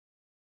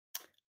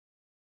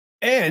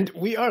And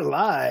we are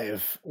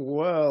live.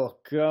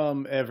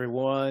 Welcome,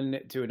 everyone,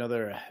 to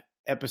another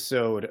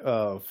episode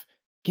of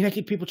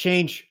Connecting People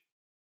Change,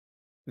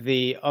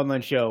 the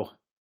online show,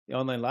 the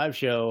online live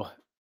show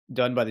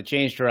done by the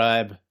Change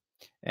Tribe.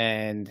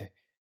 And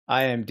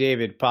I am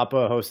David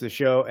Papa, host of the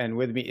show. And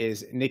with me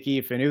is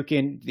Nikki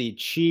Finucane, the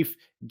chief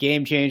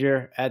game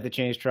changer at the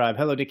Change Tribe.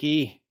 Hello,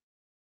 Nikki.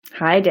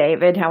 Hi,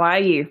 David. How are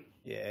you?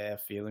 Yeah,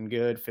 feeling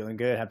good, feeling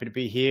good. Happy to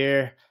be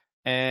here.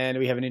 And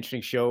we have an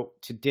interesting show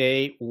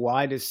today.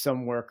 Why does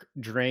some work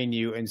drain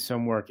you and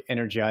some work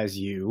energize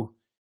you?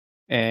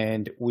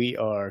 And we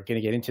are going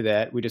to get into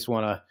that. We just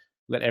want to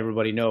let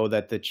everybody know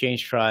that the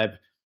Change Tribe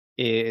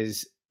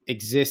is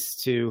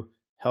exists to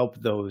help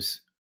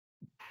those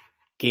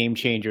game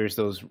changers,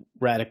 those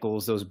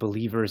radicals, those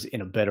believers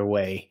in a better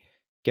way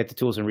get the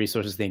tools and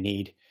resources they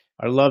need.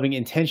 Our loving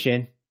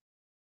intention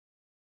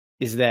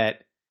is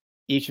that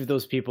each of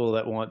those people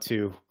that want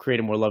to create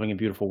a more loving and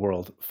beautiful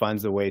world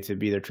finds the way to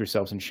be their true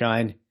selves and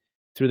shine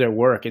through their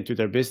work and through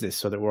their business,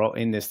 so that we're all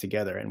in this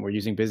together and we're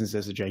using business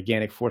as a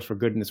gigantic force for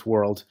good in this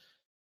world.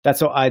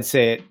 That's how I'd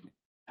say it.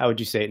 How would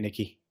you say it,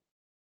 Nikki?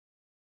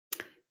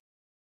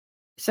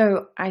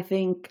 So I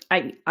think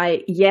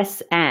I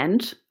yes,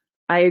 and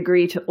I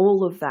agree to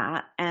all of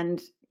that.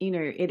 And,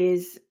 it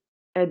is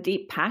a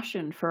deep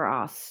passion for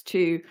us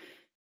to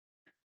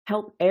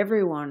help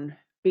everyone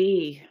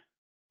be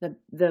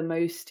the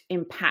most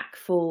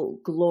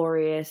impactful,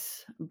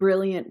 glorious,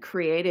 brilliant,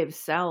 creative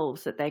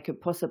selves that they could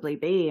possibly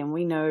be. And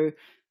we know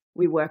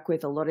we work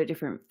with a lot of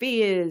different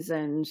fears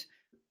and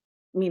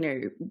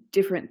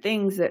different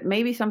things that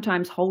maybe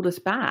sometimes hold us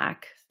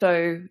back.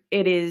 So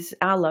it is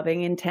our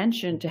loving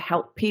intention to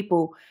help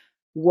people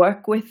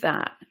work with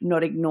that,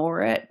 not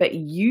ignore it, but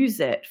use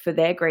it for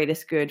their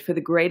greatest good, for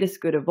the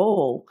greatest good of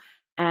all.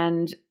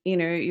 And,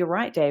 you're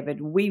right,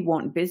 David, we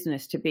want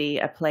business to be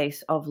a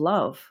place of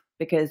love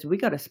because we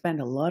got to spend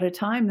a lot of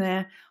time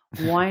there.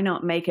 Why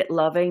not make it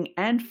loving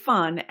and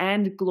fun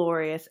and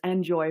glorious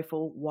and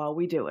joyful while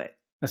we do it?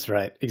 That's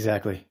right.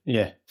 Exactly.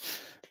 Yeah.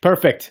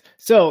 Perfect.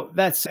 So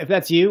if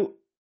that's you,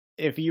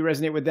 if you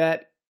resonate with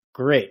that,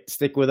 great.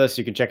 Stick with us.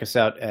 You can check us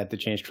out at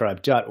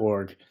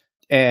thechangetribe.org.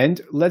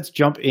 And let's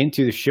jump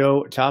into the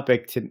show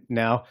topic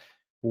now.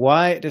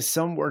 Why does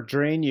some work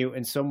drain you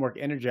and some work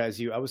energize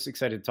you? I was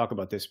excited to talk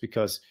about this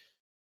because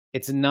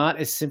it's not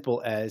as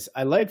simple as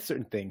I like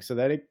certain things so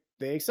that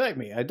they excite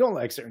me. I don't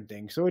like certain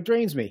things, so it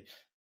drains me.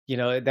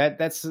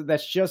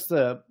 That's just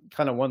the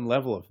kind of one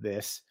level of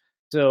this.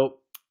 So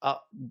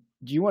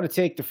do you want to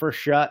take the first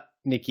shot,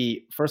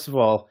 Nikki? First of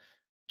all,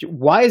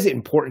 why is it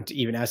important to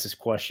even ask this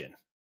question?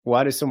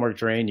 Why does some work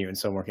drain you and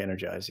some work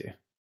energize you?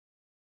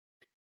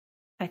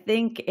 I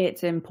think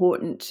it's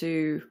important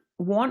to,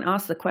 one,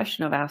 ask the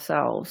question of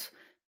ourselves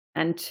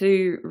and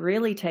to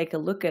really take a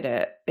look at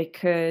it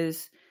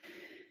because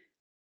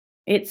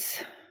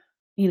it's,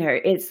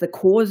 it's the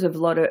cause of a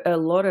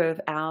lot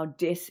of our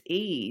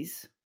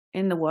dis-ease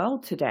in the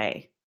world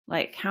today.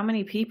 Like, how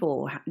many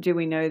people do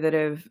we know that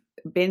have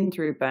been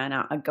through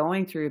burnout, are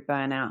going through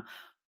burnout,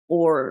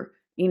 or,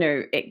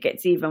 it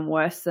gets even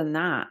worse than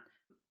that?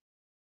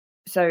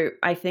 So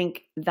I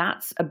think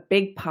that's a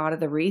big part of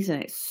the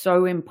reason it's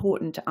so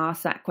important to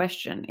ask that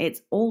question.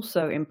 It's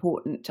also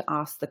important to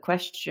ask the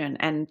question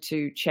and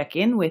to check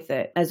in with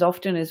it as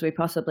often as we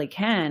possibly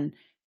can,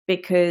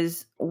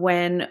 because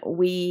when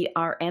we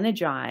are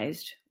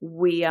energized,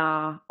 we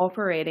are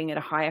operating at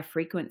a higher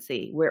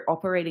frequency. We're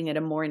operating at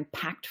a more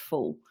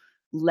impactful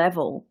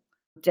level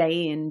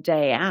day in,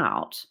 day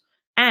out.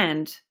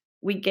 And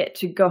we get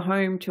to go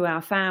home to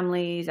our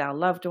families, our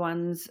loved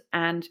ones,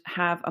 and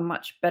have a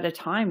much better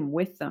time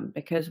with them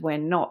because we're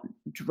not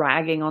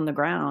dragging on the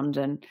ground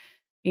and,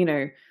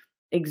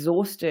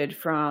 exhausted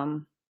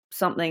from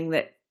something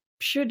that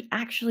should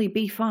actually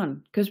be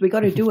fun because we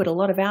got to do it a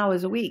lot of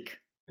hours a week.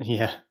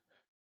 Yeah.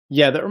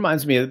 Yeah, that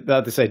reminds me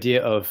about this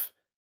idea of,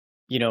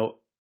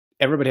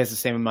 everybody has the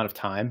same amount of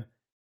time.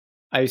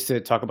 I used to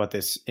talk about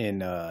this in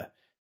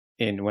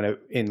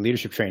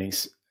leadership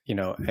trainings.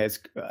 As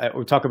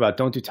we talk about,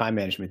 don't do time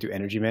management, do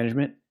energy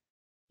management.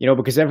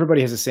 Because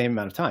everybody has the same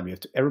amount of time.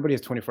 Everybody has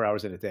 24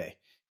 hours in a day.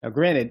 Now,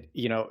 granted,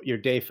 your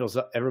day fills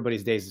up.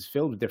 Everybody's days is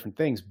filled with different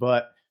things,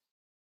 but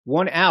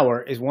 1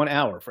 hour is 1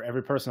 hour for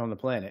every person on the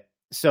planet.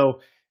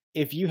 So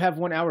if you have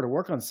 1 hour to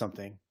work on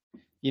something,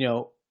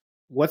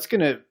 what's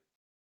gonna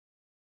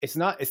it's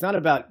not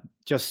about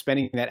just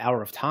spending that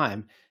hour of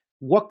time.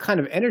 What kind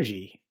of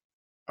energy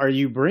are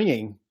you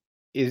bringing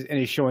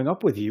is showing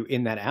up with you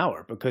in that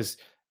hour? Because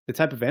the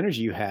type of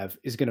energy you have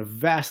is going to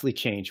vastly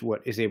change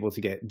what is able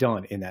to get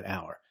done in that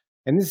hour.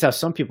 And this is how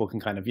some people can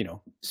kind of,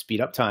 speed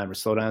up time or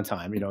slow down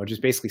time,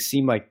 just basically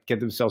seem like get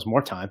themselves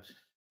more time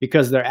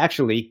because they're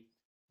actually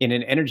in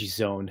an energy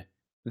zone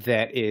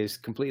that is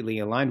completely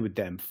aligned with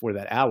them for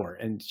that hour.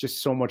 And it's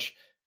just so much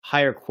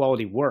higher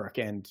quality work.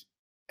 And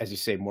as you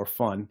say, more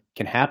fun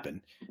can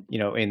happen,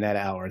 in that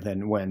hour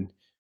than when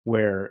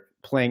we're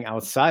playing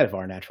outside of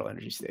our natural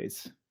energy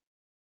states.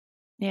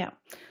 Yeah.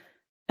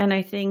 And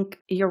I think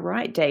you're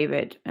right,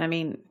 David. I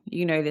mean,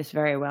 you know this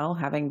very well,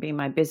 having been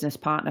my business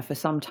partner for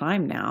some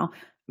time now.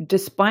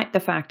 Despite the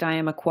fact I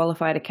am a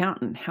qualified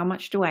accountant, how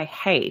much do I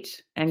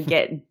hate and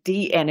get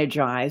de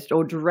energized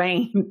or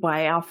drained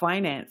by our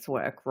finance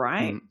work,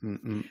 right? Mm,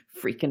 mm, mm.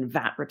 Freaking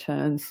VAT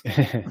returns.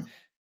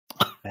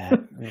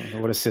 That,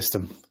 what a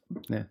system.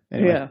 Yeah.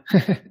 Anyway.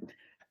 Yeah.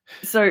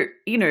 So,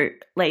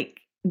 like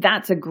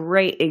that's a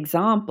great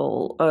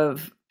example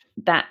of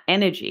that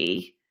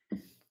energy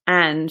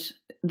and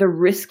the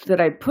risk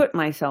that I put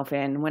myself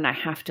in when I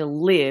have to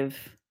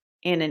live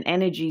in an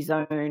energy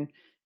zone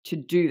to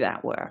do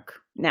that work.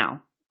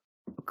 Now,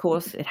 of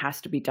course, it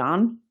has to be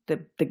done.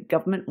 The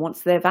government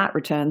wants their VAT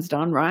returns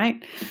done,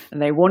 right?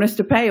 And they want us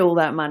to pay all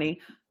that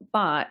money.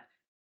 But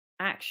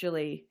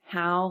actually,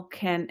 how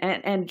can,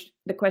 and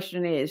the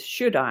question is,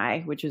 should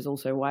I, which is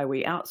also why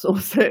we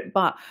outsource it,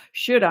 but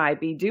should I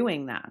be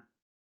doing that?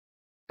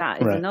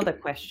 That is Right. another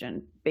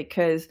question,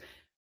 because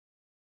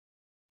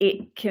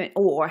it can,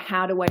 or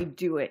how do I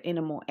do it in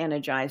a more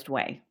energized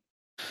way?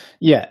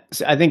 Yeah.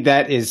 So I think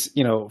that is,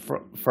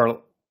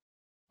 for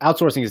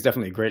outsourcing is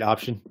definitely a great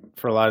option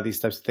for a lot of these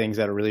types of things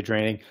that are really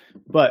draining.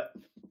 But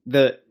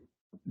the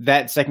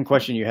that second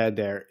question you had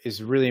there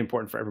is really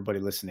important for everybody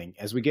listening.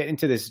 As we get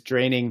into this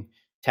draining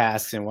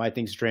tasks and why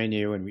things drain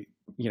you, and we,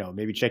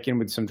 maybe check in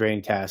with some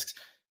draining tasks,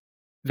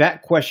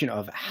 that question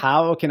of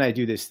how can I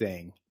do this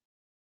thing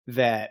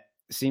that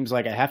seems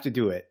like I have to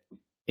do it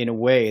in a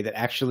way that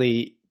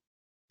actually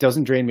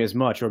doesn't drain me as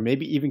much, or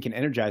maybe even can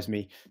energize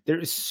me. There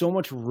is so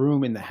much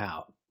room in the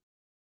how.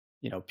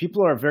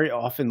 People are very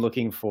often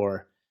looking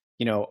for,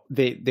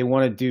 they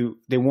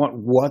want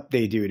what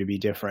they do to be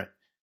different,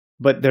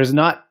 but there's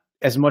not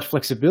as much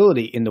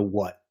flexibility in the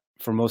what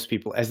for most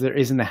people as there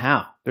is in the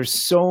how. There's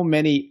so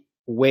many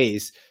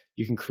ways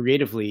you can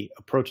creatively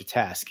approach a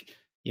task,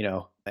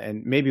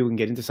 and maybe we can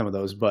get into some of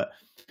those, but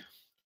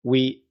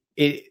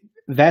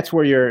that's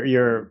where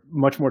your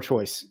much more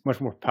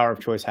power of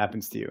choice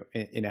happens to you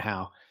in a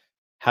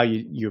how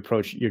you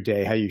approach your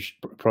day, how you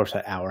approach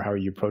that hour, how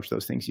you approach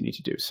those things you need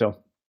to do. So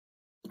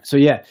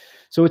yeah,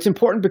 so it's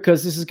important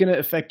because this is going to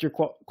affect your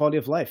quality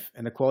of life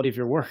and the quality of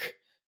your work.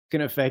 It's going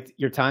to affect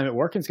your time at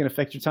work, and it's going to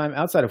affect your time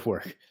outside of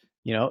work.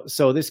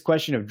 So this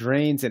question of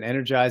drains and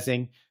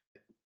energizing,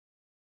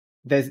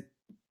 this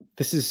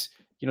is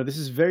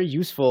very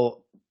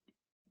useful.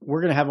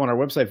 We're going to have on our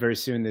website very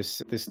soon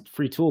this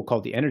free tool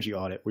called the Energy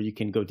Audit, where you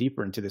can go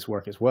deeper into this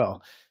work as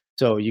well.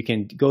 So you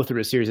can go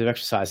through a series of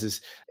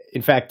exercises.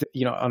 In fact,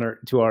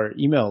 to our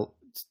email,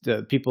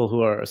 the people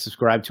who are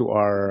subscribed to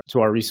our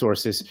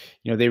resources,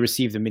 they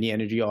receive the mini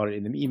energy audit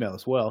in the email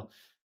as well.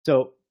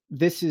 So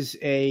this is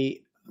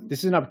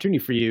an opportunity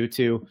for you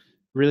to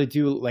really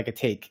do like a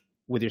take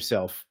with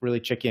yourself, really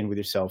check in with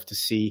yourself to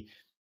see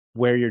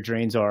where your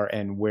drains are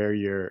and where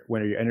your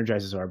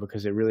energizers are,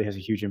 because it really has a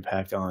huge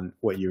impact on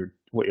what your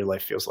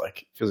life feels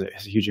like. It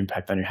has a huge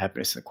impact on your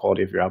happiness and the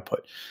quality of your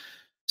output.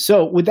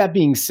 So with that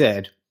being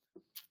said,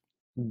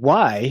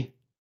 why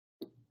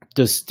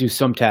do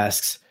some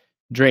tasks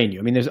drain you?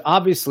 I mean, there's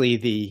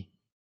obviously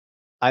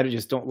I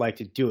just don't like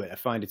to do it. I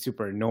find it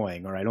super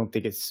annoying, or I don't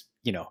think it's,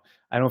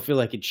 I don't feel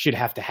like it should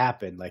have to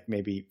happen, like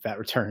maybe VAT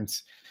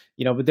returns,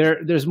 but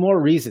there's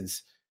more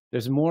reasons.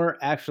 There's more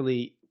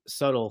actually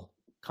subtle,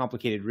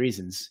 complicated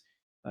reasons.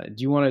 Do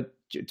you want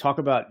to talk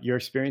about your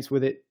experience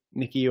with it,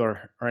 Nikki,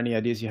 or any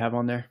ideas you have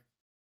on there?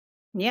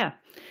 Yeah,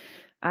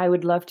 I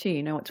would love to.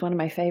 It's one of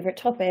my favorite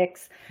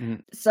topics.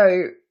 Mhm.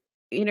 So,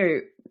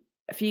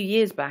 a few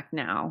years back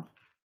now,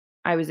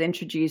 I was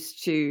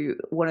introduced to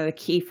one of the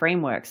key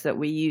frameworks that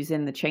we use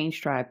in the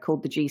Change Tribe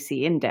called the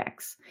GC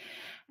Index.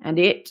 And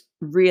it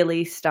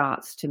really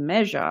starts to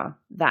measure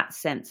that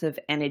sense of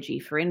energy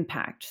for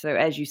impact. So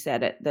as you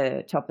said at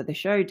the top of the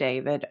show,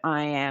 David,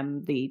 I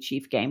am the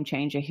chief game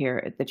changer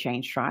here at the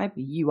Change Tribe.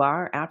 You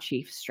are our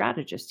chief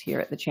strategist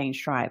here at the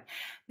Change Tribe.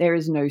 There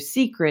is no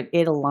secret,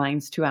 it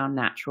aligns to our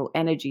natural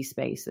energy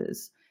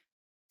spaces.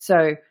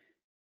 So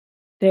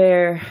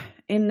there,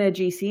 in the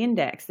GC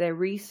Index, their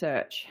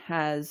research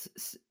has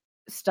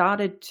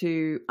started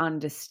to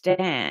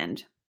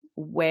understand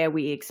where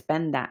we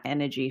expend that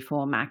energy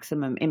for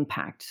maximum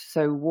impact.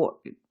 So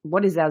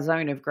what is our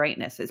zone of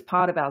greatness? It's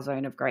part of our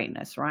zone of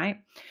greatness, right?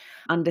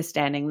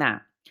 Understanding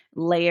that.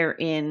 Layer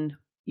in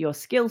your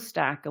skill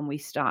stack, and we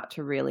start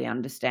to really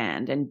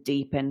understand and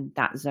deepen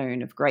that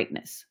zone of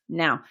greatness.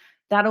 Now,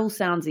 that all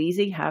sounds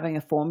easy, having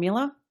a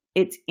formula.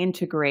 It's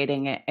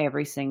integrating it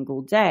every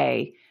single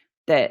day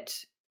that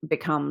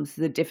becomes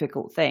the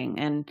difficult thing.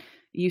 And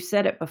you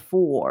said it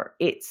before,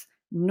 it's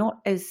not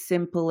as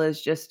simple as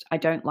just, I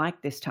don't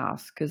like this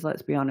task, because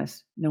let's be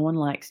honest, no one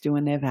likes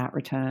doing their VAT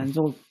returns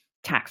or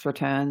tax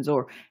returns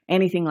or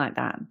anything like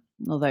that,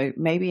 although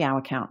maybe our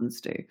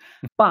accountants do.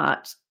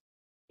 But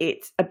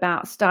it's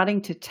about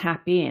starting to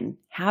tap in.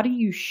 How do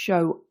you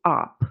show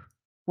up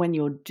when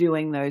you're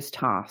doing those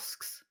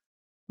tasks,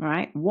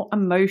 right? What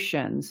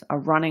emotions are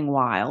running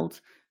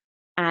wild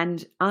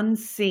and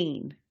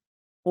unseen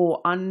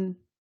or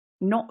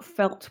not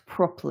felt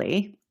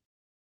properly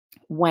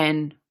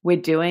when we're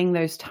doing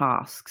those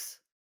tasks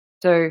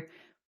So,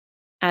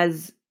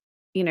 as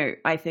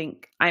I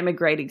think I'm a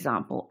great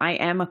example. I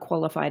am a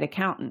qualified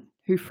accountant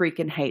who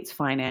freaking hates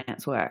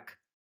finance work.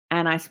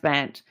 And I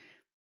spent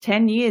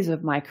 10 years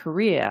of my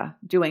career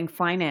doing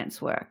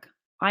finance work.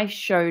 I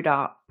showed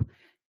up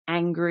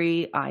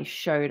angry, I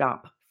showed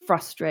up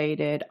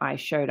frustrated, I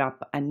showed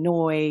up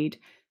annoyed,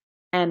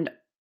 and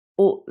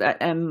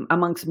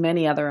amongst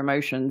many other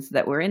emotions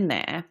that were in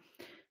there,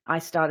 I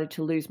started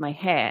to lose my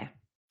hair.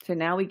 So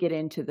now we get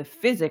into the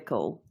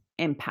physical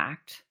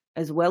impact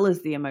as well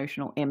as the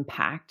emotional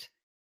impact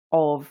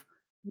of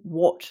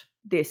what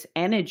this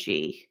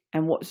energy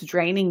and what's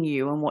draining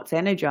you and what's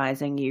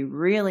energizing you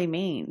really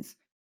means.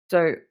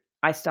 So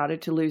I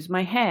started to lose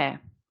my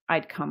hair.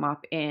 I'd come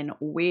up in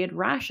weird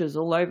rashes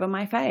all over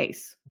my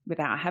face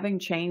without having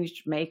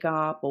changed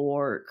makeup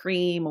or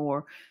cream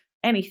or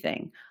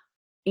anything.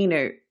 You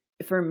know,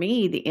 for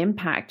me, the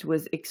impact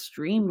was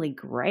extremely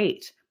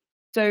great.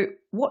 So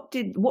what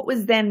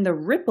was then the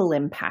ripple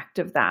impact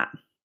of that?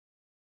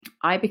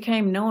 I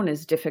became known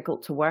as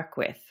difficult to work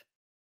with.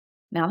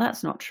 Now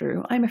that's not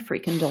true. I'm a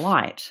freaking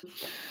delight.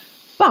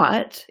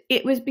 But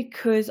it was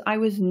because I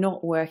was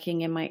not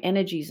working in my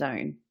energy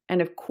zone. And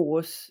of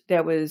course,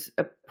 there was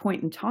a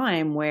point in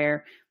time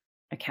where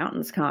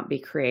accountants can't be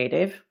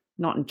creative.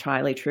 Not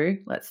entirely true.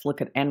 Let's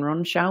look at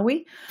Enron, shall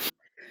we?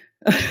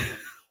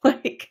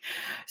 Like,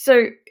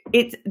 so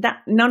it's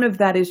that none of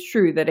that is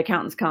true, that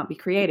accountants can't be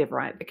creative,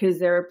 right? Because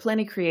there are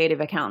plenty creative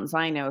accountants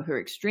I know who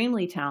are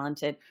extremely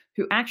talented,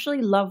 who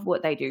actually love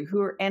what they do, who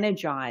are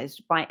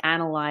energized by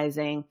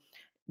analyzing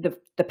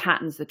the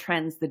patterns, the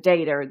trends, the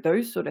data,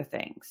 those sort of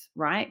things,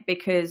 right?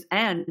 Because,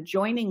 and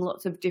joining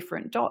lots of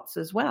different dots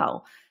as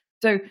well.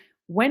 So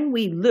when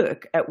we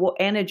look at what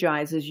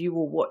energizes you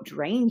or what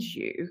drains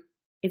you,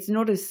 it's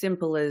not as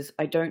simple as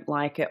I don't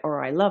like it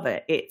or I love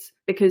it. It's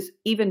because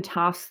even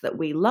tasks that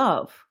we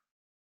love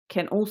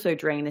can also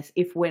drain us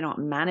if we're not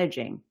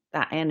managing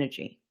that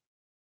energy.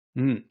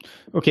 Mm.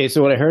 Okay,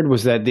 so what I heard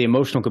was that the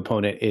emotional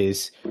component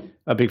is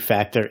a big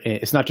factor.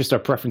 It's not just our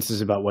preferences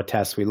about what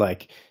tasks we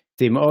like.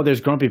 There's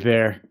Grumpy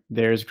Bear.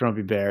 There's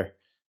Grumpy Bear.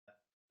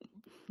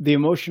 The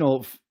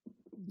emotional.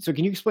 So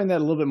can you explain that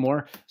a little bit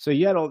more? So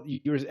you had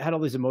all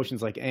these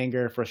emotions like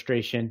anger,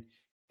 frustration,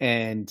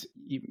 and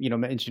you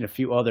mentioned a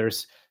few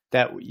others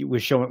that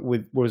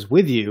was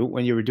with you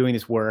when you were doing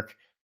this work.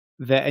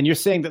 And you're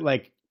saying that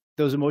like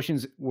those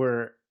emotions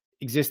were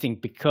existing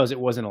because it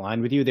wasn't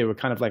aligned with you. They were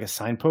kind of like a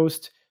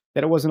signpost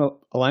that it wasn't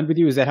aligned with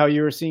you. Is that how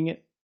you were seeing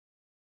it?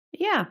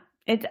 Yeah,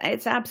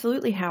 it's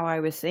absolutely how I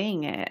was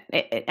seeing it.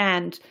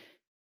 And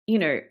you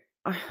know,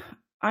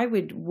 I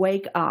would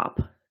wake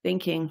up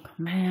thinking,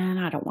 man,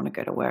 I don't want to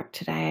go to work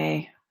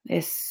today.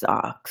 This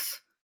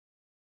sucks.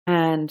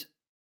 And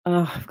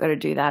oh, I've got to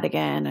do that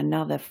again.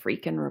 Another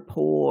freaking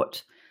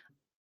report.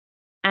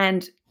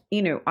 And,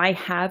 I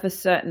have a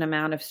certain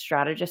amount of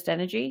strategist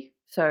energy.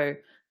 So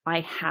I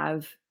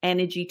have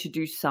energy to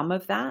do some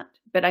of that,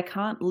 but I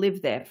can't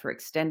live there for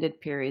extended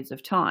periods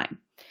of time.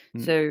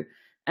 Mm. So,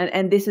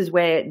 and this is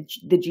where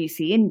the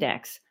GC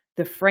index,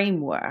 the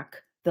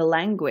framework, the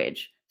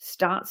language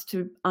starts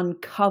to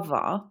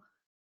uncover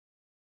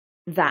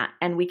that.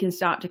 And we can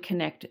start to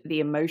connect the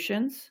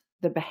emotions,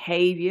 the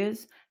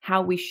behaviors,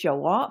 how we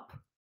show up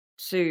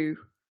to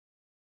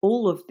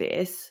all of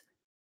this,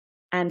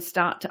 and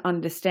start to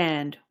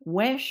understand,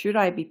 where should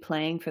I be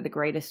playing for the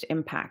greatest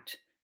impact?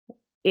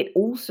 It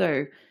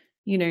also,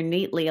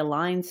 neatly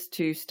aligns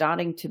to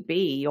starting to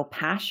be your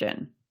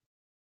passion.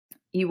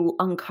 You will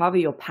uncover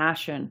your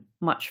passion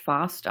much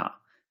faster.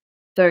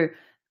 So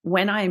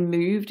when I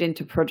moved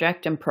into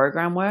project and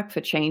program work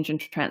for change and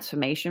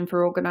transformation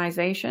for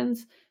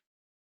organizations,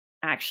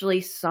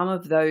 actually some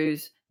of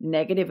those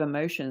negative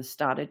emotions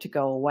started to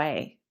go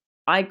away.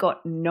 I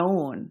got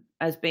known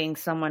as being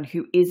someone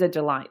who is a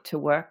delight to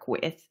work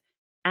with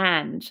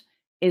and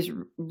is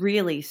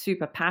really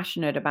super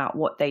passionate about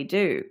what they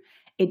do.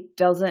 It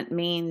doesn't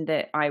mean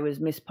that I was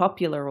Miss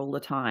Popular all the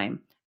time,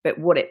 but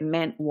what it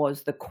meant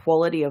was the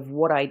quality of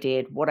what I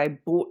did, what I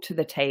brought to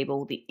the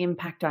table, the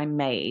impact I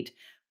made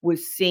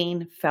was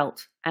seen,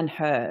 felt, and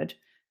heard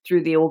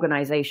through the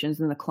organizations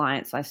and the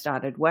clients I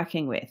started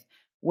working with.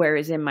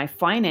 Whereas in my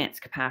finance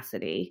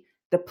capacity,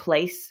 the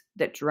place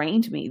that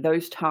drained me,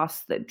 those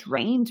tasks that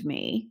drained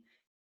me,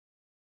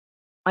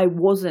 I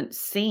wasn't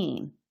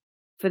seen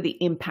for the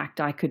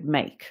impact I could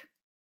make.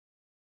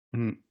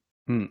 Mm.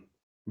 Mm.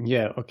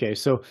 Yeah. Okay.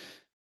 So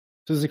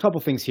there's a couple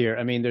things here.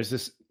 I mean, there's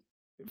this.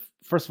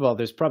 First of all,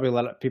 there's probably a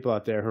lot of people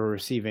out there who are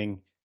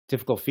receiving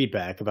difficult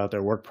feedback about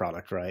their work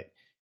product, right?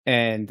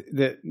 And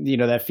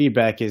that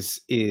feedback is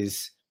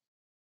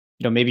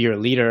maybe you're a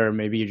leader,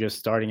 maybe you're just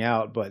starting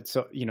out, but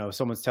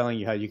someone's telling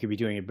you how you could be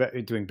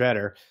doing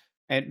better,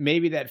 and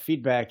maybe that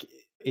feedback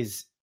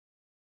is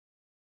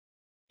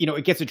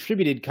it gets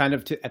attributed kind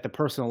of to at the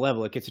personal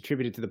level. It gets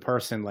attributed to the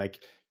person, like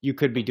you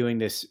could be doing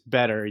this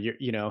better.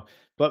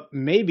 But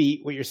maybe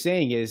what you're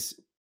saying is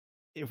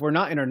if we're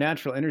not in our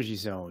natural energy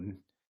zone,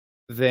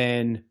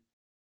 then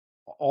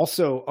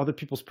also other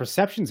people's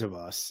perceptions of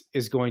us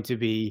is going to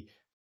be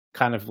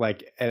kind of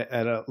like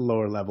at a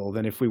lower level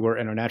than if we were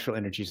in our natural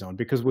energy zone,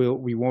 because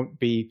we won't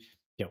be,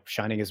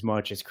 shining as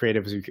much, as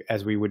creative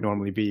as we would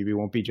normally be. We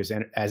won't be just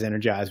as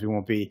energized. We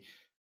won't be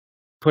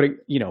putting,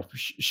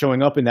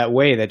 showing up in that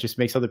way that just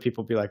makes other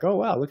people be like, oh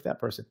wow, look at that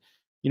person.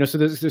 So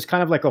there's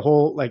kind of like a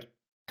whole like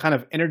kind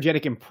of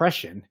energetic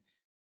impression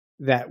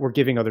that we're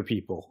giving other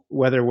people,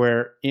 whether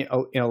we're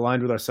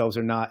aligned with ourselves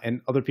or not,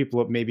 and other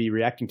people may be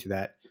reacting to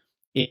that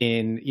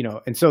and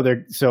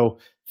so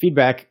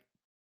feedback,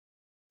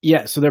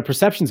 yeah, so their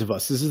perceptions of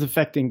us. This is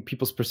affecting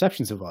people's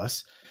perceptions of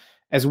us,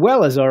 as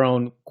well as our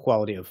own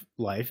quality of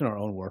life and our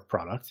own work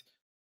product.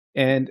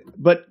 And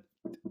but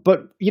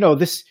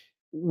this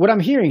what I'm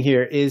hearing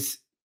here is,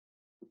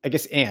 I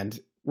guess, and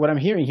what I'm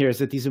hearing here is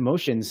that these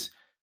emotions,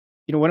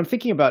 what I'm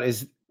thinking about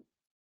is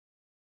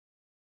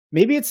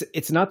maybe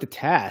it's not the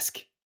task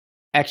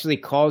actually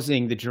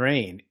causing the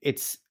drain.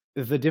 It's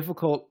the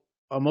difficult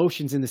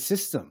emotions in the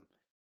system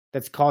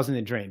that's causing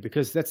the drain,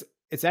 because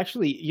it's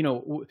actually,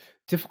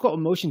 difficult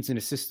emotions in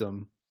a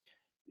system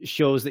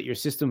shows that your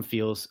system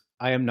feels,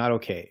 I am not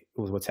okay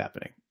with what's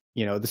happening.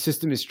 The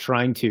system is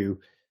trying to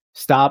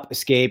stop,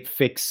 escape,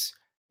 fix,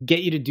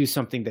 get you to do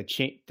something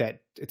that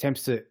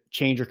attempts to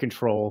change or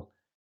control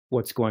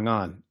what's going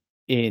on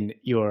in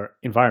your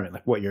environment,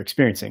 like what you're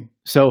experiencing.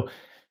 So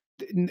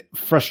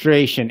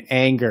frustration,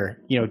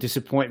 anger,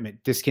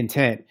 disappointment,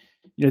 discontent,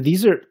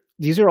 these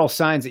are all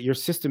signs that your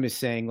system is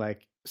saying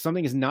like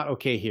something is not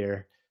okay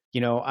here.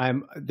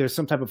 There's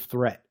some type of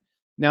threat.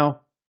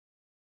 Now,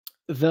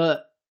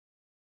 the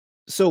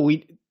so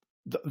we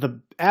the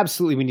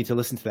absolutely we need to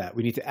listen to that.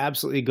 We need to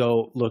absolutely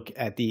go look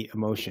at the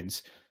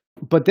emotions.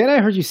 But then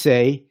I heard you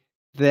say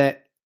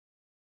that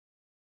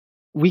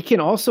we can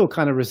also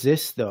kind of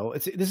resist, though.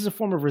 This is a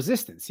form of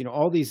resistance.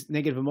 All these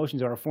negative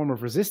emotions are a form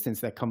of resistance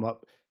that come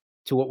up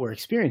to what we're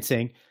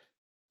experiencing.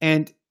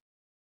 And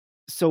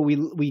so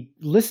we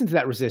listen to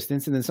that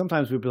resistance, and then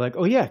sometimes we'll be like,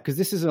 oh yeah, because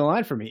this isn't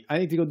aligned for me. I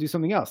need to go do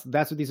something else.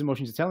 That's what these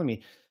emotions are telling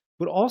me.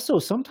 But also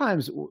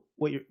sometimes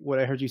what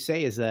I heard you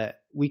say is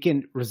that we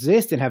can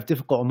resist and have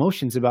difficult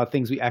emotions about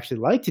things we actually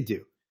like to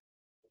do,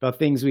 about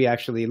things we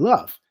actually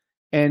love.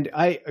 And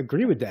I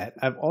agree with that.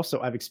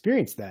 I've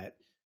experienced that,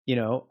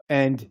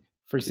 and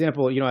for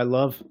example, I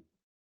love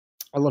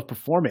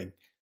performing.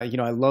 I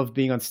love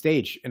being on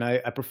stage, and I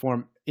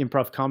perform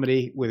improv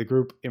comedy with a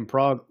group in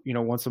Prague,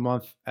 once a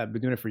month. I've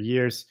been doing it for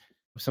years.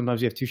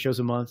 Sometimes we have 2 shows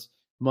a month.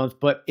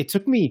 But it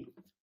took me,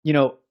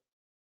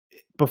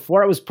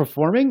 before I was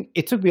performing,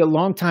 it took me a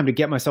long time to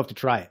get myself to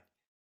try it.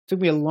 It took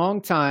me a long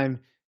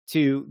time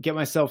to get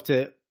myself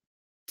to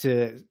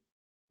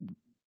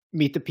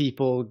meet the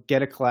people,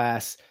 get a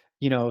class,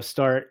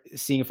 start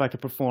seeing if I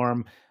could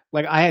perform.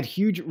 Like I had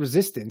huge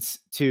resistance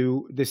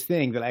to this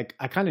thing that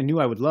I kind of knew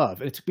I would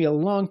love. And it took me a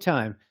long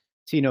time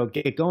to,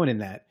 get going in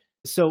that.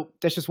 So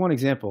that's just one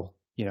example.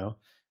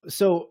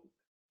 So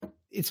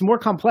it's more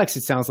complex,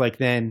 it sounds like,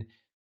 than,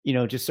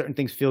 just certain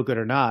things feel good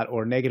or not,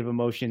 or negative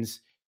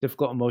emotions,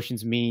 difficult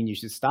emotions mean you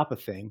should stop a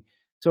thing.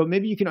 So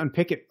maybe you can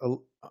unpack it, a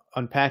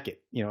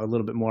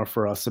little bit more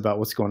for us about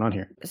what's going on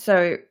here.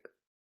 So,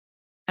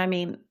 I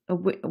mean,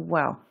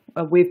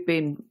 we've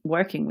been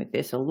working with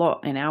this a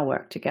lot in our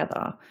work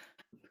together.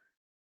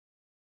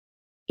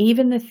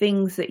 Even the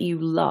things that you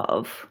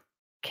love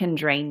can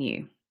drain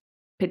you,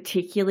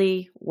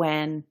 particularly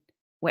when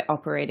we're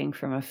operating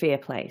from a fear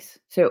place.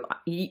 So,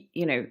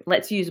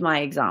 let's use my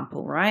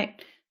example,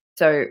 right?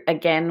 So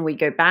again, we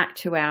go back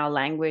to our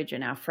language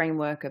and our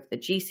framework of the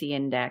GC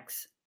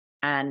index,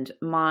 and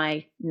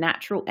my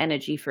natural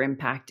energy for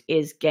impact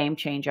is game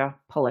changer,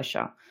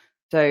 polisher.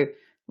 So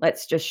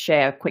let's just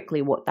share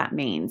quickly what that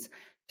means.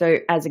 So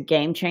as a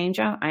game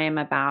changer, I am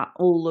about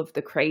all of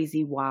the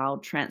crazy,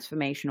 wild,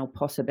 transformational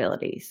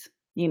possibilities.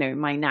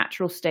 My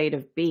natural state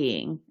of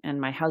being,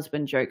 and my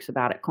husband jokes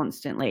about it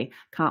constantly,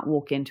 can't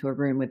walk into a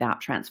room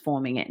without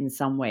transforming it in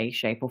some way,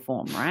 shape, or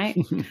form, right?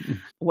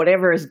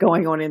 Whatever is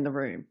going on in the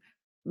room.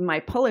 My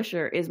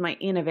polisher is my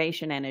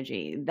innovation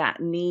energy,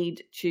 that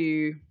need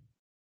to,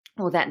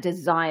 or that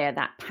desire,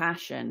 that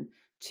passion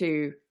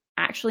to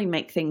actually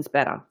make things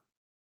better,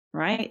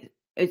 right?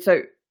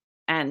 So,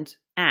 and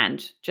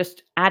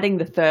just adding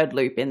the third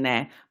loop in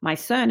there, my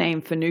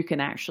surname Finucane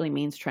actually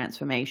means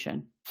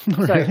transformation.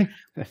 So,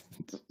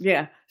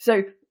 yeah.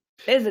 So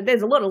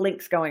there's a lot of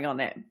links going on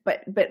there,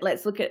 but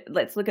let's look at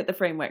the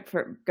framework.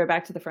 Go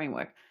back to the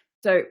framework.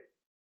 So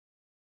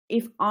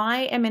if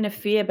I am in a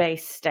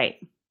fear-based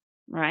state,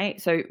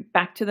 right? So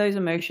back to those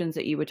emotions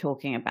that you were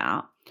talking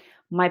about,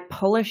 my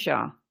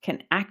polisher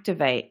can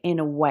activate in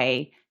a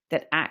way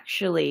that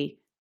actually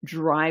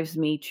drives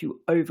me to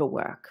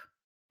overwork,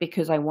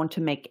 because I want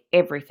to make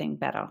everything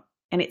better.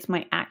 And it's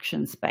my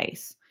action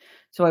space.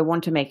 So I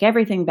want to make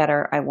everything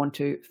better. I want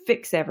to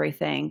fix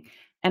everything.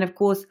 And of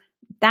course,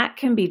 that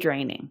can be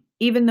draining.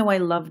 Even though I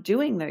love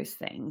doing those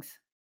things,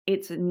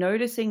 it's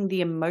noticing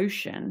the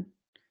emotion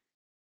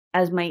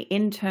as my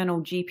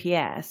internal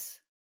GPS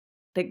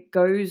that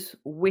goes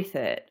with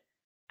it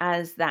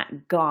as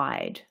that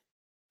guide,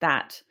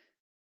 that,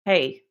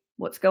 hey,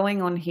 what's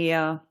going on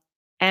here?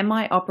 am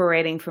I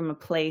operating from a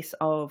place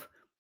of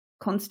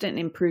constant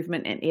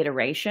improvement and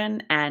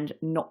iteration and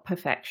not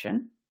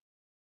perfection?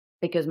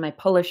 Because my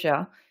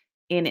polisher,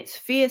 in its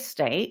fear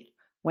state,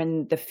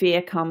 when the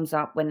fear comes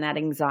up, when that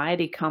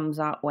anxiety comes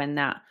up, when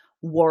that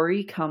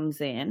worry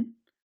comes in,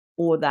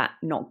 or that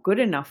not good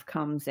enough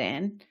comes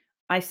in,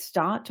 I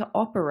start to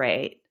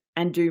operate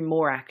and do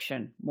more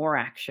action, more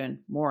action,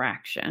 more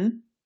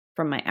action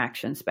from my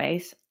action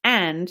space,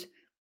 and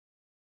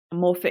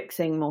more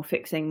fixing, more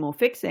fixing, more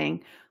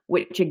fixing,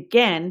 which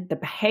again, the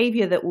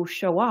behavior that will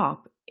show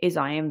up is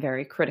I am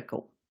very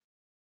critical.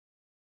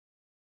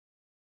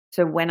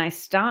 So when I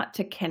start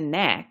to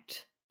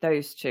connect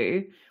those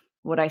two,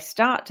 what I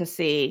start to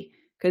see,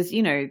 because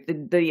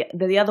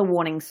the other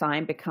warning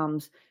sign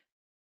becomes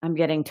I'm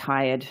getting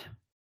tired.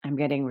 I'm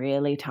getting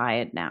really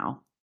tired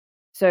now.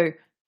 So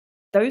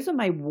those are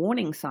my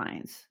warning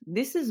signs.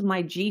 This is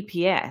my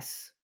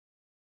GPS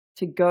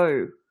to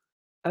go,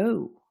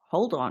 oh,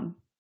 hold on.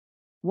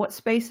 What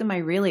space am I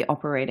really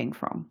operating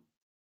from?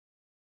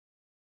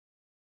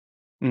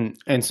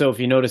 And so if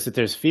you notice that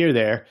there's fear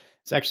there,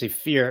 it's actually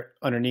fear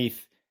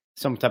underneath,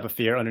 some type of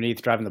fear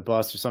underneath driving the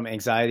bus, or some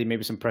anxiety,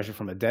 maybe some pressure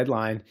from a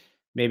deadline,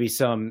 maybe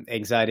some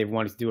anxiety of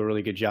wanting to do a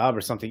really good job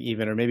or something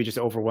even, or maybe just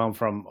overwhelmed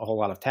from a whole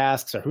lot of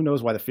tasks, or who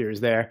knows why the fear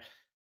is there.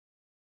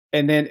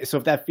 And then, so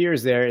if that fear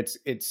is there,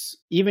 it's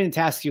even in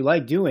tasks you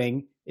like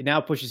doing, it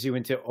now pushes you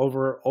into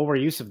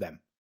overuse of them,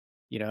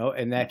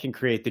 and that can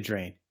create the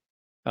drain.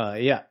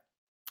 Yeah.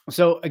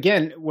 So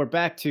again, we're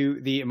back to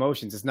the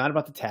emotions. It's not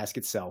about the task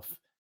itself.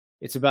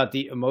 It's about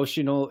the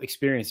emotional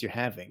experience you're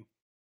having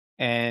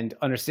and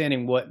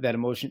understanding what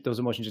those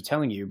emotions are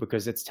telling you,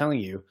 because it's telling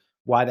you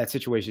why that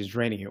situation is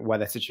draining you, why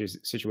that situation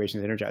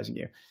is energizing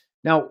you.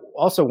 Now,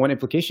 also one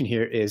implication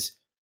here is,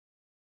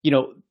 you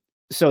know,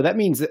 so that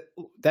means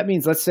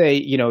let's say,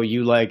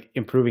 you like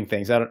improving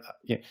things. I don't,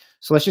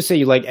 so let's just say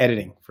you like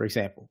editing, for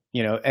example,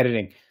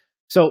 editing.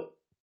 So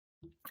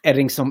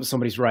editing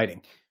somebody's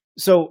writing.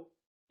 So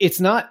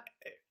it's not,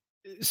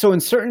 so in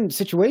certain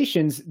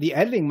situations, the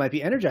editing might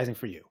be energizing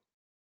for you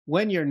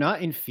when you're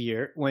not in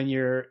fear, when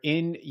you're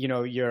in,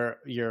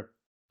 your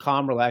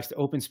calm, relaxed,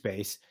 open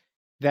space.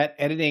 That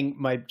editing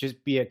might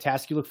just be a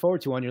task you look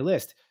forward to on your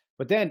list.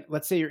 But then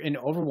let's say you're in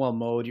overwhelm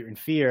mode, you're in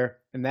fear,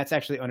 and that's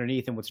actually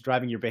underneath and what's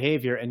driving your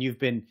behavior. And you've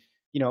been,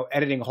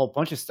 editing a whole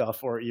bunch of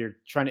stuff, or you're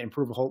trying to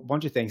improve a whole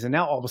bunch of things. And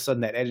now all of a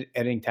sudden that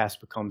editing task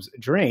becomes a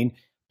drain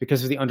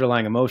because of the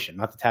underlying emotion,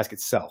 not the task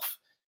itself.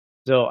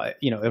 So,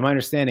 am I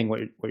understanding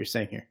what you're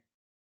saying here?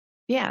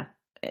 Yeah.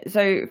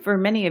 So for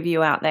many of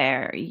you out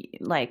there,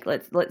 like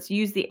let's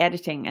use the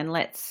editing, and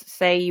let's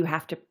say you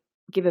have to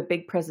give a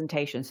big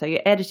presentation. So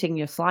you're editing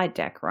your slide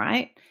deck,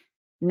 right?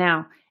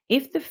 Now,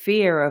 if the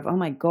fear of, oh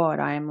my God,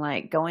 I am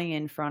like going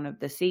in front of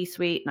the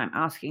C-suite and I'm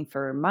asking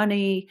for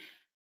money,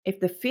 if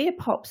the fear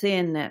pops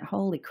in that,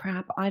 holy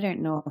crap, I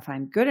don't know if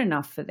I'm good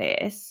enough for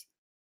this,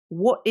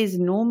 what is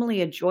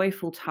normally a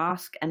joyful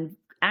task and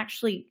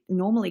actually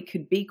normally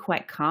could be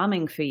quite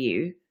calming for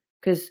you,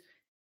 because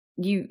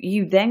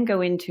you then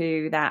go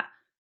into that,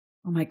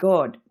 oh my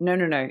God, no,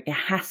 it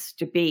has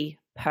to be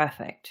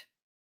perfect,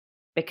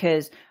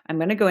 because I'm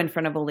going to go in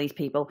front of all these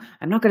people.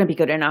 I'm not going to be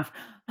good enough.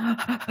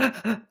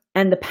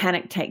 And the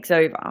panic takes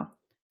over.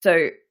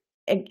 So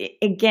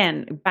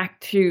again, back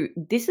to,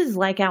 this is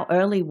like our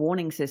early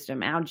warning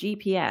system, our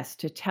GPS,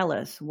 to tell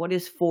us what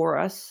is for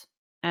us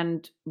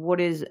and what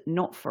is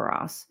not for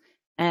us,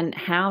 and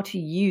how to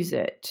use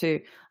it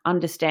to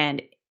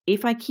understand,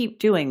 if I keep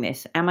doing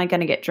this, am I going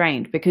to get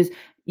drained? Because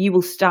you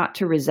will start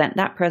to resent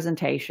that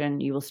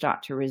presentation. You will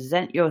start to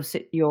resent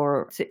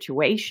your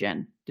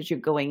situation that you're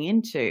going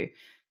into,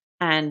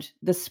 and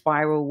the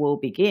spiral will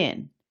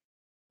begin.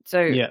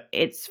 So Yeah.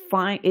 it's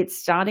fine. It's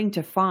starting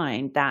to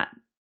find that,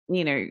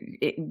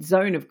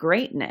 zone of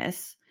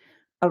greatness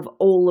of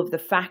all of the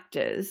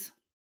factors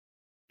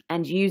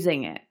and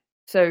using it.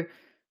 So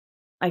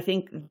I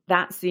think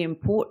that's the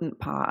important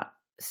part,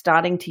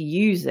 starting to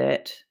use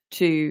it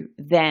to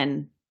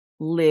then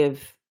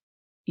live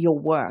your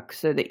work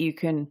so that you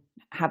can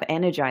have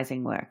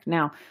energizing work.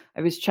 Now,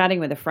 I was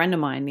chatting with a friend of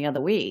mine the other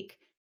week,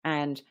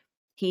 and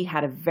he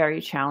had a very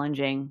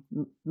challenging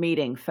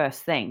meeting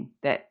first thing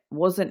that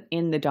wasn't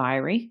in the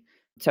diary.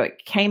 So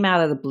it came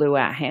out of the blue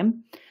at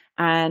him.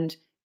 And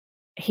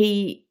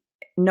he,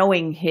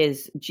 knowing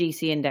his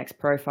GC index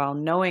profile,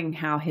 knowing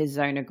how his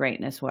zone of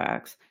greatness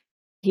works,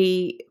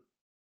 he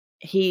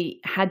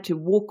had to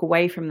walk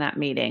away from that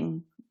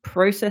meeting,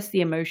 process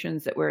the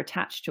emotions that were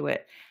attached to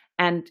it.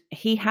 And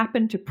he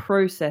happened to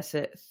process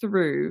it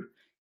through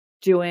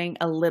doing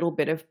a little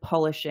bit of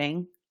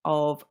polishing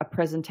of a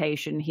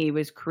presentation he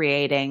was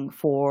creating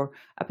for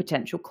a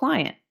potential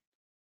client.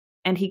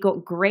 And he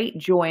got great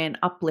joy and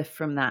uplift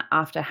from that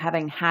after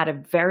having had a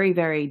very,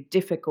 very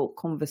difficult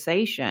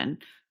conversation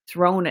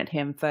thrown at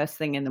him first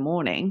thing in the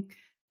morning.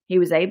 He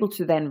was able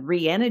to then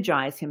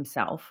re-energize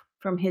himself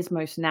from his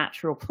most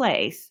natural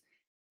place,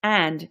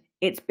 and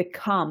it's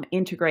become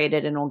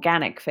integrated and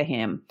organic for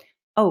him.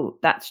 Oh,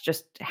 that's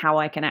just how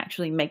I can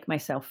actually make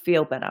myself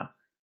feel better.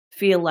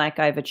 feel like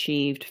I've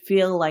achieved,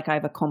 feel like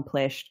I've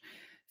accomplished,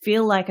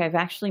 feel like I've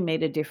actually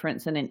made a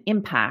difference and an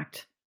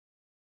impact,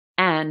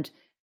 and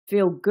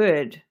feel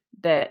good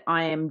that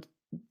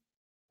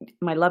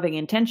my loving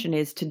intention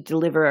is to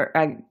deliver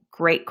a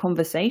great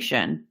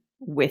conversation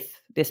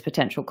with this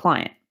potential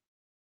client.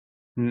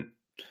 Mm.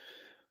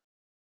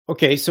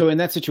 Okay, so in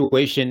that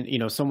situation,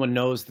 someone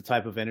knows the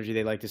type of energy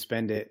they like to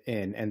spend it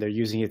in, and they're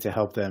using it to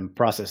help them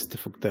process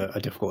a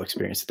difficult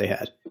experience that they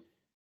had.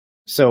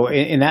 So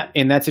in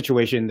that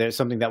situation, there's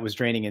something that was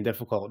draining and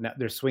difficult. Now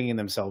they're swinging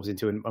themselves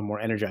into a more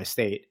energized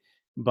state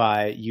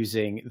by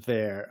using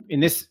their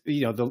in this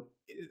the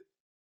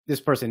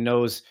this person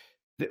knows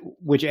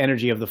which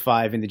energy of the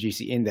five in the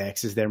GC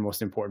index is their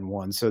most important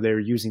one. So they're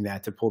using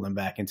that to pull them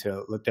back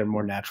into their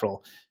more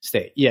natural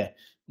state. Yeah,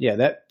 yeah,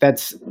 that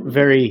sounds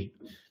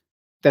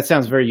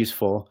very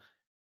useful.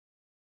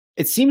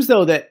 It seems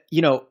though that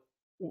what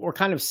we're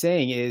kind of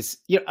saying is,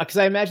 because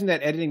I imagine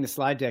that editing the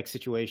slide deck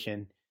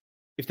situation,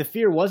 if the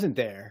fear wasn't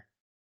there,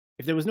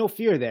 if there was no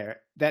fear there,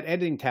 that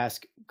editing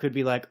task could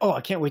be like, oh,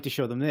 I can't wait to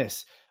show them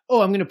this.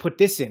 Oh, I'm going to put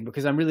this in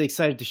because I'm really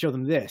excited to show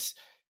them this.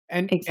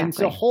 And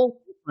Exactly.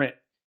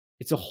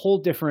 it's a whole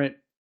different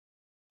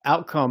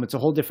outcome. It's a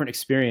whole different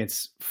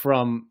experience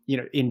from,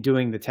 in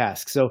doing the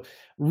task. So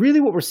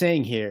really what we're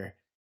saying here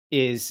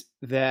is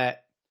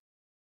that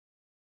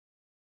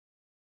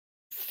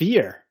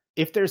fear,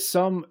 if there's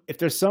some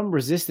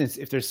resistance,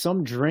 if there's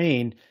some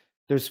drain,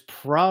 there's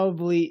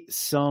probably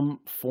some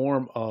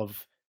form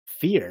of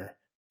fear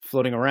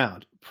floating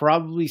around,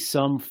 probably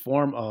some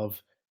form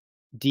of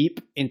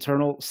deep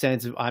internal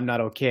sense of I'm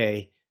not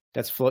okay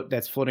that's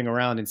floating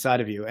around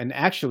inside of you. And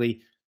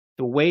actually,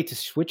 the way to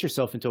switch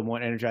yourself into a more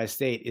energized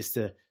state is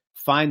to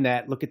find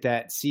that, look at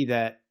that, see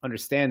that,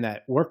 understand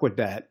that, work with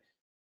that,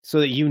 so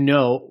that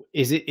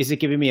is it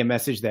giving me a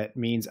message that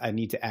means I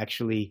need to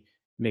actually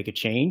make a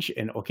change?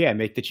 And okay, I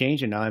make the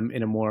change, and now I'm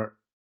in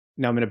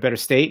a better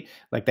state.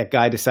 Like that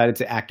guy decided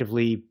to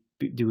actively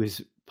do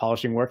his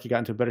polishing work, he got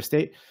into a better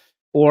state.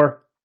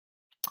 Or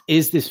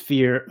is this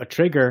fear a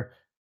trigger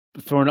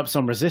throwing up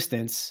some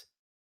resistance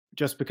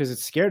just because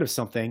it's scared of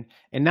something?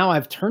 And now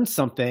I've turned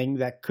something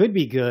that could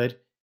be good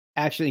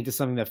actually into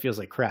something that feels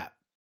like crap,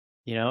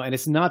 and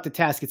it's not the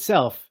task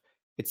itself.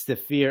 It's the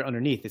fear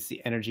underneath. It's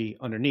the energy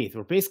underneath.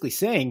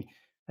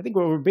 I think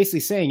what we're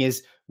basically saying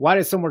is, why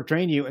does some work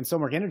drain you and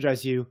some work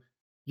energize you?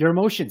 Your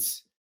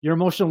emotions, your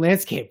emotional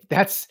landscape.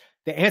 That's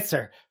the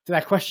answer to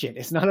that question.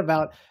 It's not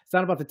about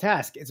the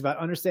task. It's about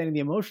understanding the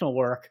emotional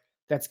work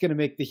that's going to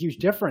make the huge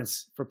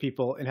difference for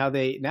people in how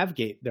they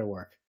navigate their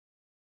work.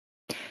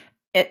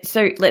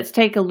 So let's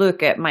take a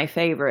look at my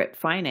favorite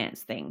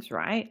finance things,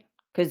 right?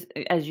 Because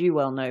as you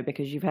well know,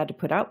 because you've had to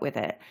put up with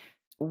it,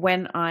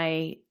 when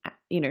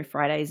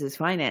Fridays is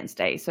finance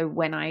day. So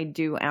when I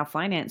do our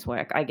finance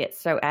work, I get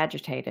so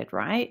agitated,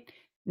 right?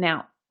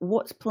 Now,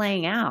 what's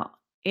playing out?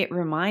 It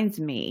reminds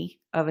me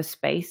of a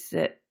space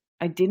that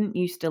I didn't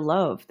used to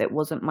love, that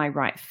wasn't my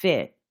right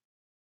fit,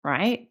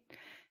 right?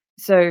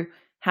 So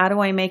how do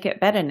I make it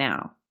better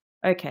now?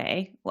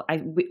 Okay, well,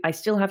 I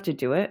still have to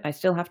do it. I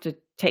still have to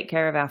take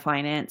care of our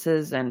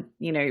finances and,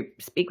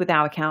 speak with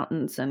our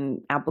accountants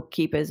and our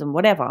bookkeepers and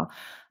whatever.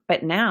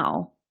 But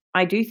now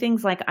I do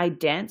things like I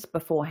dance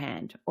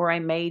beforehand, or I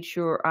made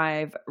sure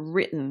I've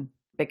written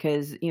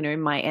because,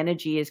 my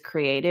energy is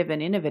creative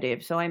and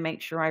innovative. So I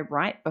make sure I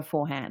write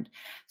beforehand.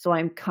 So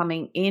I'm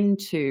coming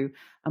into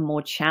a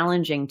more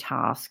challenging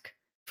task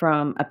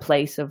from a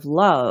place of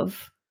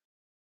love.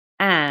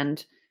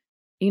 And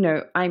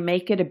I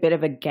make it a bit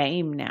of a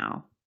game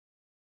now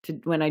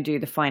when I do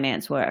the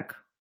finance work.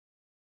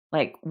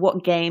 Like,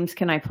 what games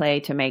can I play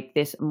to make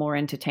this more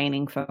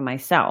entertaining for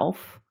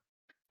myself?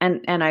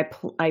 And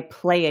I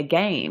play a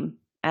game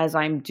as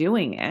I'm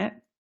doing it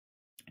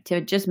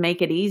to just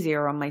make it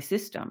easier on my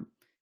system.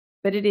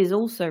 But it is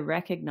also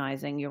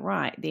recognizing, you're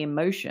right, the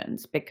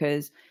emotions,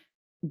 because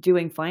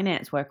doing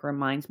finance work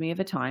reminds me of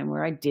a time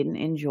where I didn't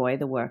enjoy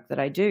the work that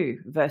I do,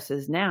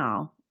 versus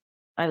now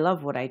I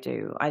love what I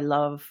do. I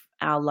love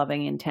our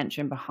loving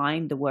intention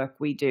behind the work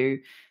we do.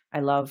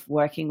 I love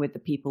working with the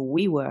people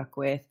we work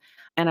with,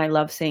 and I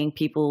love seeing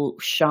people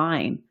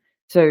shine.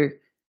 So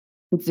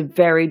it's a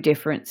very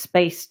different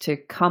space to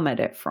come at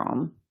it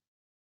from.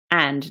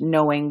 And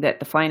knowing that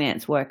the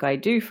finance work I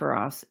do for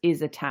us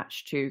is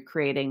attached to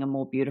creating a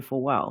more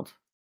beautiful world.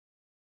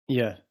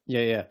 Yeah,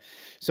 yeah, yeah.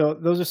 So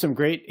those are some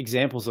great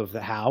examples of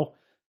the how,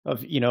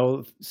 of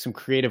some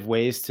creative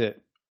ways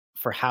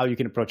for how you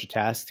can approach a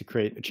task to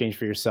create a change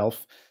for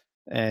yourself.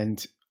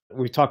 And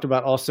we talked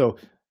about also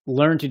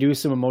learn to do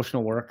some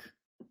emotional work.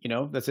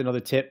 That's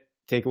another tip,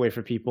 takeaway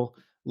for people.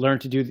 Learn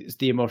to do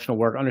the emotional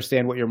work,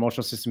 understand what your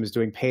emotional system is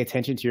doing, pay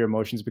attention to your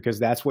emotions, because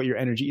that's what your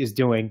energy is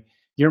doing.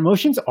 Your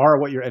emotions are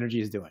what your energy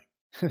is doing.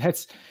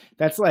 That's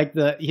like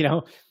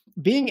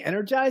being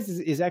energized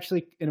is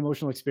actually an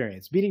emotional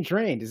experience. Being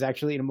drained is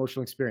actually an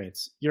emotional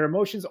experience. Your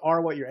emotions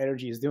are what your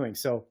energy is doing.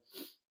 So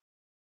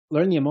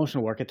learn the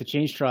emotional work. At the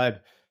Change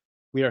Tribe,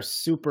 we are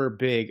super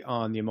big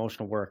on the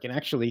emotional work. And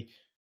actually,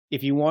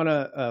 if you want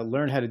to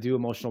learn how to do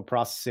emotional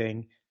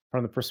processing,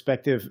 from the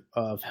perspective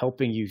of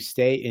helping you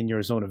stay in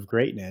your zone of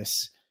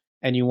greatness,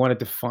 and you want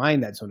to define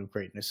that zone of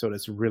greatness so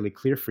that's really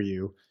clear for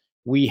you,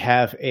 we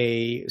have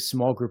a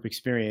small group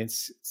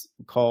experience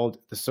called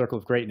the Circle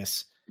of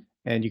Greatness.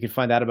 And you can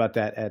find out about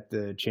that at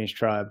the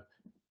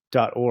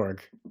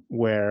changetribe.org,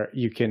 where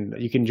you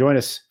can join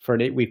us for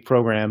an 8-week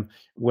program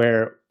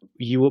where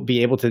you will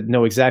be able to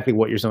know exactly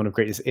what your zone of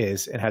greatness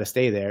is and how to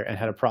stay there and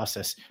how to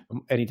process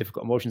any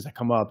difficult emotions that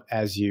come up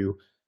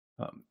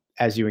um,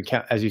 as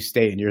you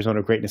stay in your zone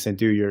of greatness and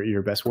do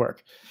your best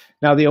work.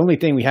 Now, the only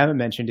thing we haven't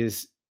mentioned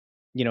is,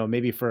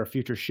 maybe for a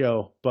future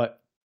show,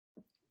 but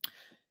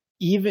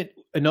even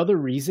another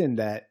reason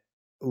that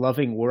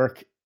loving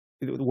work,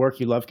 the work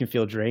you love, can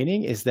feel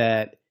draining is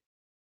that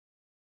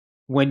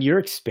when you're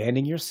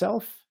expanding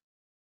yourself,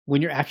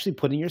 when you're actually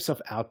putting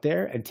yourself out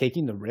there and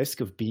taking the risk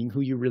of being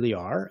who you really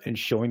are and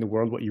showing the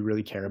world what you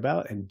really care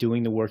about and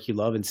doing the work you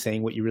love and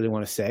saying what you really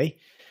want to say,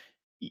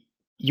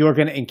 you're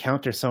going to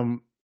encounter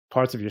some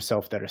parts of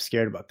yourself that are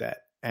scared about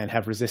that and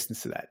have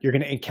resistance to that. You're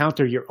going to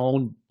encounter your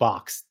own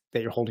box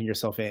that you're holding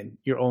yourself in,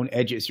 your own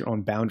edges, your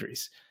own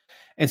boundaries.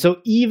 And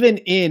so even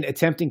in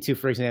attempting to,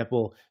 for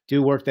example,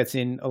 do work that's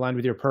in aligned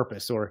with your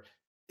purpose, or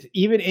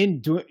even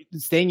in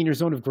staying in your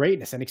zone of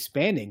greatness and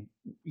expanding,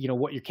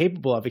 what you're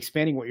capable of,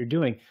 expanding what you're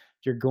doing,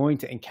 you're going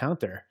to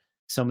encounter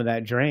some of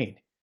that drain,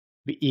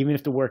 even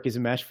if the work is a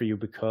match for you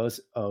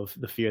because of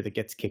the fear that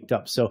gets kicked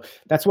up. So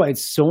that's why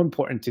it's so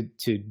important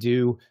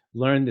to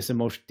learn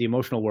the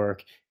emotional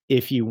work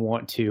if you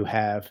want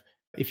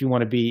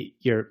to be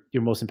your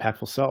most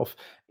impactful self.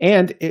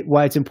 And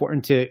why it's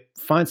important to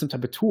find some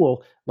type of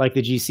tool like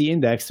the GC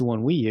index, the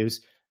one we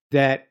use,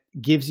 that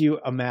gives you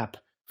a map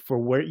for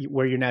where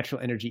your natural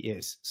energy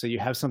is. So you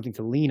have something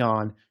to lean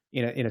on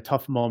in a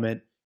tough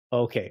moment.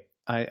 Okay,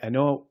 I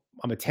know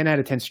I'm a 10 out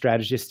of 10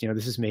 strategist.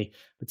 This is me,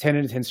 a 10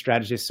 out of 10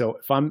 strategist. So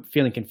if I'm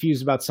feeling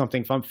confused about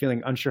something, if I'm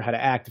feeling unsure how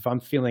to act, if I'm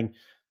feeling,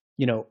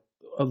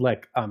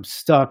 like I'm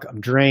stuck,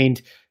 I'm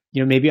drained,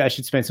 maybe I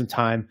should spend some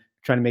time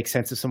trying to make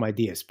sense of some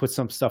ideas, put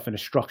some stuff in a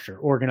structure,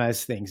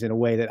 organize things in a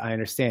way that I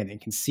understand and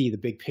can see the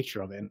big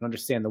picture of it and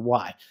understand the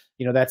why.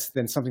 That's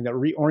then something that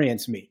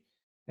reorients me.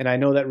 And I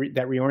know that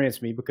that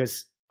reorients me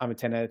because I'm a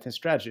 10 out of 10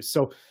 strategist.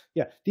 So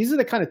yeah, these are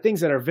the kind of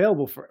things that are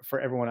available for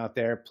everyone out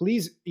there.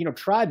 Please,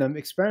 try them,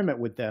 experiment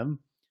with them,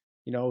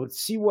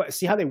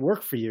 see how they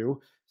work for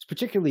you.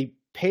 Particularly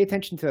pay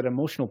attention to that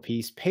emotional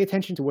piece, pay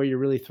attention to where you're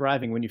really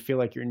thriving when you feel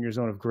like you're in your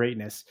zone of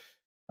greatness.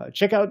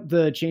 Check out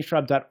the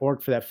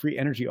changetribe.org for that free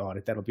energy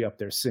audit. That'll be up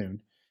there soon.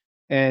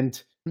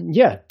 And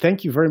yeah,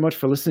 thank you very much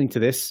for listening to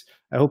this.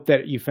 I hope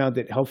that you found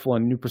it helpful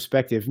and a new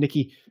perspective.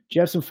 Nikki, do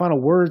you have some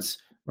final words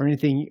or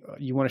anything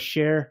you want to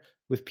share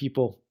with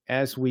people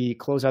as we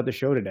close out the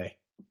show today?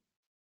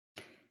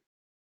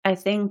 I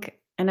think,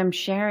 and I'm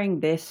sharing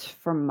this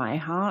from my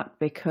heart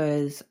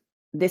because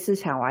this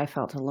is how I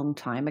felt a long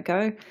time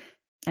ago.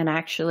 And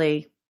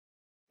actually,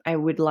 I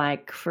would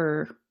like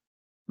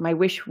my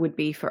wish would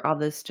be for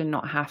others to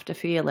not have to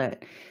feel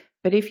it.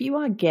 But if you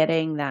are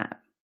getting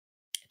that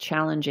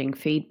challenging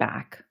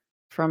feedback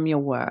from your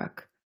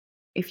work,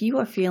 if you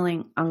are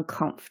feeling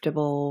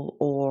uncomfortable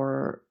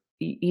or,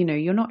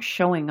 you're not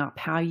showing up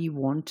how you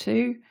want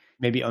to,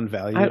 Maybe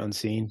unvalued,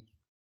 unseen,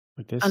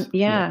 like this.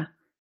 yeah.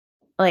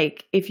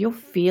 Like if you're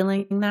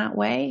feeling that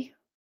way,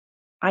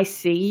 I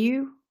see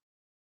you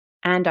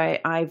and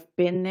I've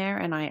been there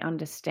and I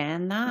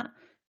understand that.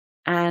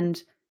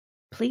 And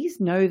please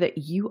know that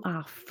you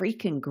are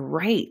freaking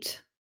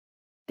great.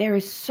 There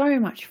is so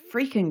much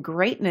freaking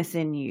greatness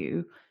in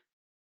you.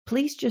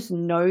 Please just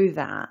know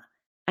that.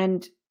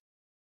 And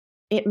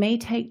it may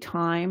take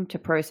time to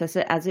process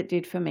it as it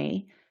did for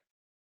me,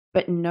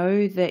 but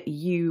know that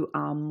you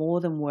are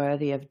more than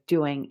worthy of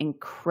doing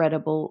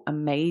incredible,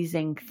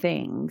 amazing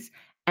things.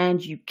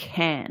 And you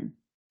can.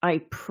 I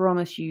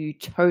promise you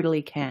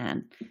totally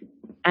can.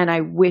 And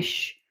I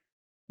wish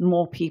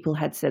more people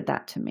had said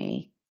that to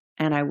me.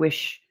 And I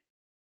wish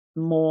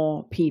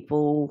more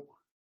people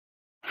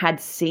had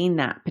seen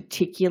that,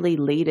 particularly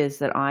leaders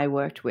that I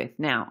worked with.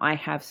 Now, I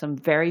have some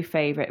very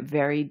favorite,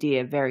 very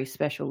dear, very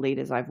special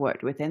leaders I've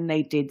worked with, and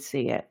they did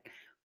see it,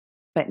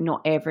 but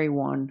not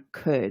everyone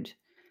could.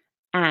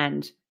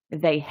 And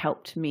they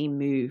helped me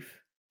move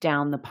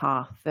down the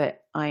path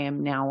that I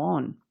am now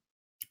on.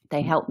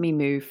 They helped me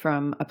move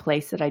from a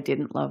place that I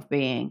didn't love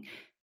being.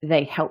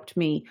 They helped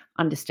me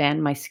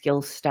understand my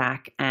skill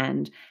stack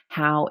and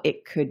how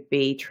it could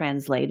be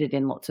translated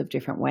in lots of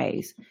different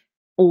ways.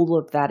 All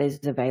of that is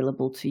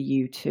available to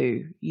you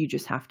too. You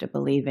just have to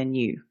believe in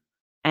you.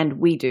 And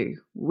we do.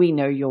 We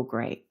know you're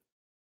great.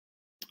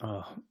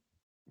 Oh,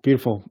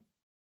 beautiful.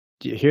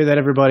 Do you hear that,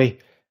 everybody?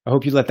 I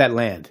hope you let that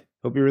land.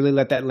 Hope you really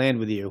let that land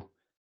with you.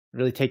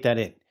 Really take that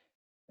in.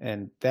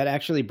 And that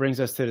actually brings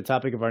us to the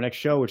topic of our next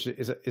show, which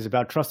is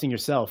about trusting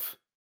yourself.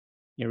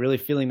 Really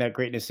feeling that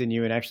greatness in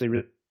you and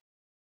actually.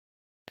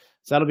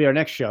 So that'll be our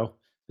next show.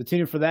 So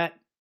tune in for that.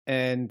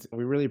 And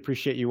we really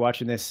appreciate you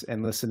watching this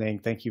and listening.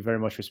 Thank you very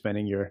much for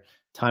spending your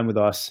time with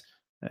us,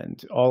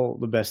 and all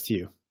the best to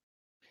you.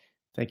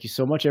 Thank you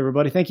so much,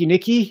 everybody. Thank you,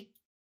 Nikki.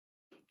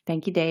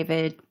 Thank you,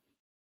 David.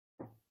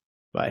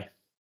 Bye.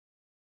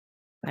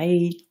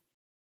 Bye.